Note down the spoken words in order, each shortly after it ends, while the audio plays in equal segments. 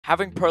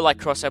Having pro like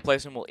Crosshair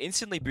Placement will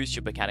instantly boost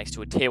your mechanics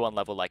to a tier 1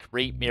 level like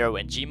Reap, Miro,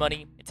 and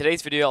G-Money. In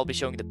today's video, I'll be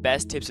showing you the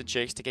best tips and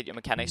tricks to get your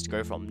mechanics to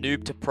go from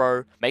noob to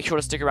pro. Make sure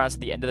to stick around to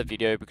the end of the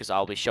video because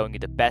I'll be showing you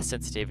the best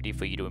sensitivity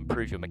for you to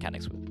improve your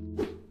mechanics with.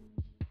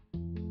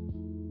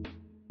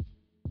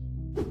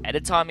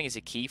 Edit timing is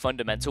a key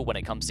fundamental when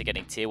it comes to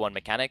getting tier 1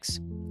 mechanics.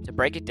 To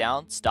break it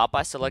down, start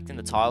by selecting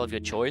the tile of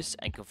your choice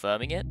and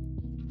confirming it.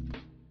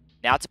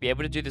 Now, to be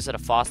able to do this at a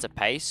faster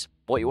pace,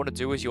 what you want to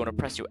do is you want to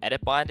press your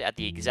edit bind at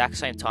the exact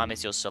same time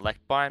as your select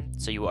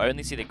bind, so you will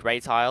only see the grey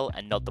tile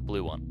and not the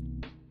blue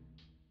one.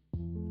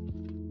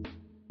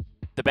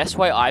 The best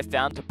way I've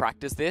found to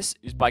practice this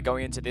is by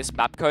going into this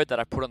map code that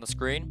I put on the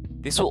screen.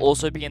 This will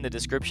also be in the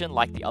description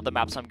like the other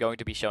maps I'm going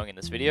to be showing in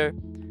this video.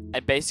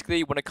 And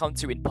basically, when it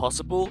comes to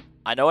impossible,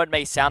 I know it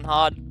may sound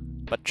hard,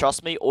 but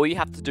trust me, all you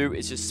have to do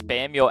is just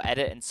spam your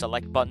edit and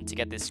select button to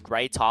get this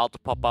grey tile to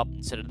pop up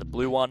instead of the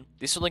blue one.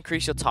 This will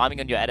increase your timing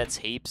on your edits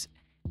heaps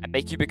and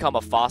make you become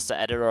a faster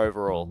editor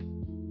overall.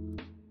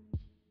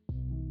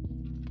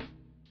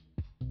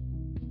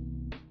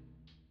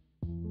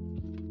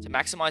 To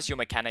maximize your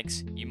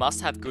mechanics, you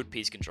must have good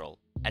piece control,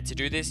 and to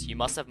do this, you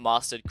must have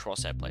mastered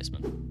Crosshair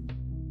Placement.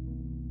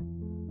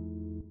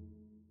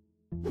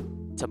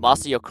 To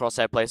master your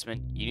Crosshair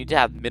Placement, you need to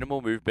have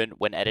minimal movement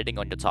when editing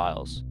on your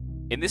tiles.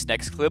 In this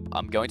next clip,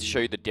 I'm going to show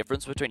you the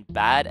difference between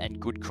bad and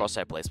good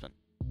Crosshair Placement.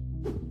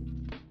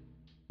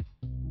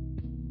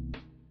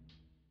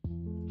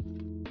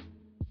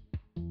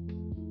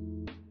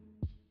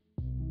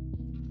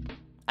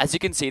 As you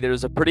can see, there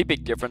is a pretty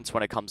big difference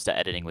when it comes to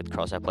editing with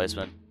Crosshair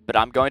Placement, but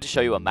I'm going to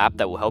show you a map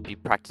that will help you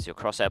practice your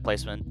Crosshair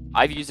Placement.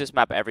 I've used this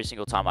map every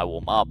single time I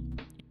warm up.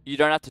 You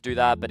don't have to do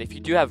that, but if you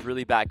do have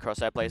really bad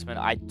Crosshair Placement,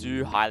 I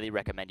do highly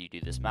recommend you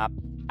do this map,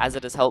 as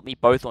it has helped me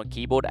both on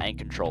keyboard and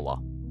controller.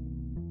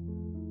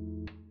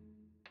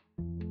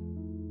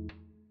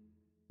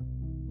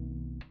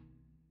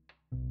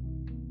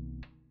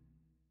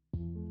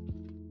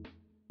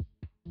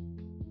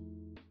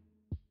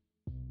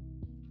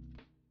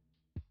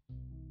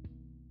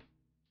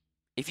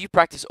 If you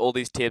practice all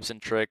these tips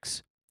and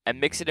tricks, and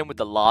mix it in with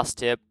the last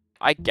tip,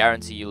 I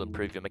guarantee you'll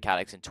improve your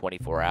mechanics in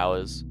 24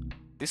 hours.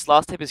 This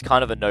last tip is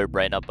kind of a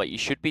no-brainer, but you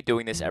should be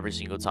doing this every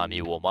single time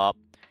you warm up.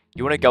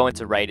 You want to go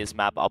into Raiders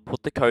map, I'll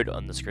put the code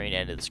on the screen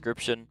and in the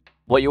description.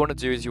 What you want to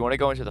do is you want to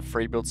go into the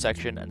free build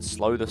section and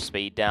slow the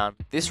speed down.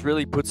 This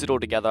really puts it all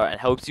together and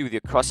helps you with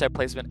your Crosshair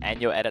Placement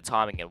and your edit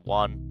timing in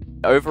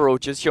one. Overall,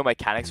 just your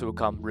mechanics will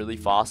become really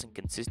fast and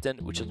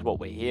consistent, which is what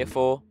we're here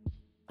for.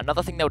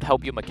 Another thing that would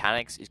help your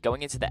mechanics is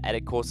going into the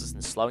edit courses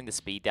and slowing the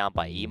speed down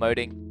by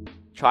emoting.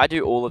 Try to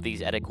do all of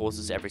these edit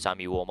courses every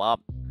time you warm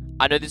up.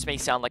 I know this may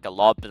sound like a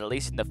lot, but at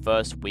least in the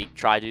first week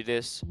try to do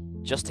this,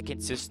 just to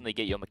consistently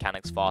get your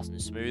mechanics fast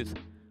and smooth.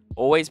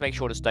 Always make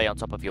sure to stay on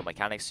top of your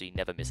mechanics so you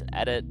never miss an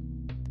edit.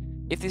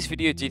 If this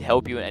video did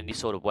help you in any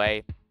sort of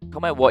way,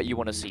 comment what you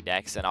want to see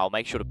next and I'll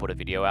make sure to put a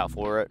video out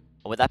for it.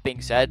 And with that being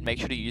said, make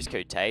sure to use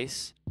code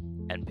TASTE,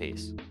 and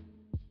peace.